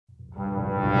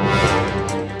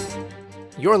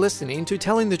You're listening to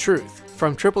Telling the Truth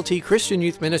from Triple T Christian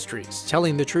Youth Ministries,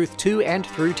 telling the truth to and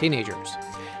through teenagers.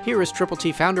 Here is Triple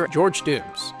T founder George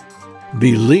Dooms.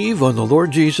 Believe on the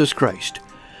Lord Jesus Christ.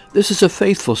 This is a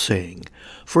faithful saying,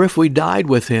 for if we died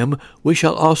with him, we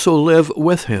shall also live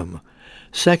with him.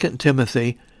 2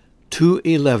 Timothy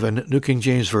 2:11, New King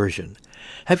James Version.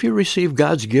 Have you received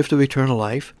God's gift of eternal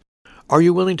life? Are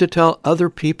you willing to tell other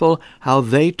people how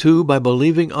they too, by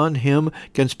believing on him,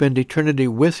 can spend eternity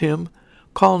with him?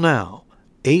 Call now,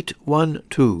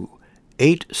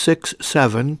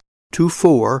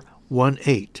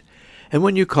 812-867-2418. And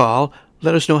when you call,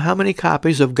 let us know how many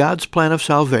copies of God's plan of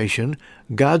salvation,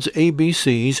 God's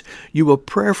ABCs, you will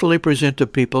prayerfully present to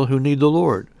people who need the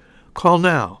Lord. Call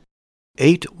now,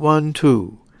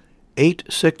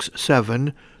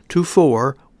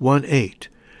 812-867-2418.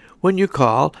 When you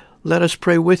call, let us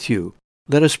pray with you,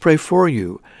 let us pray for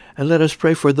you, and let us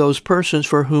pray for those persons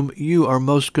for whom you are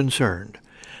most concerned.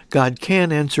 God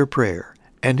can answer prayer,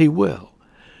 and he will.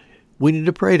 We need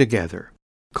to pray together.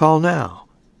 Call now,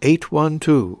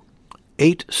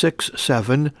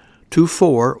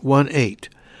 812-867-2418.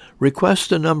 Request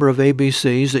the number of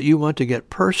ABCs that you want to get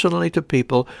personally to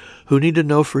people who need to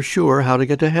know for sure how to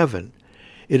get to heaven.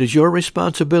 It is your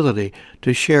responsibility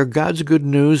to share God's good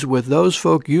news with those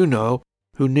folk you know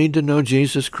who need to know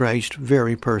Jesus Christ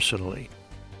very personally.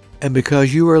 And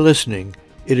because you are listening,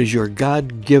 it is your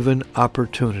God-given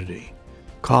opportunity.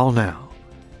 Call now.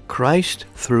 Christ,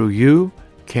 through you,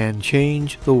 can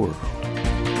change the world.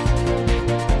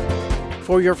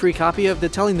 For your free copy of the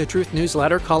Telling the Truth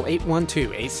newsletter, call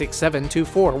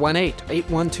 812-867-2418,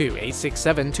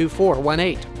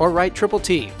 812-867-2418, or write Triple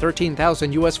T,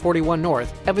 13,000 U.S. 41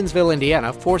 North, Evansville,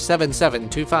 Indiana,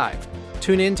 47725.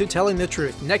 Tune in to Telling the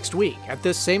Truth next week at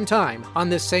this same time on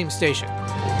this same station.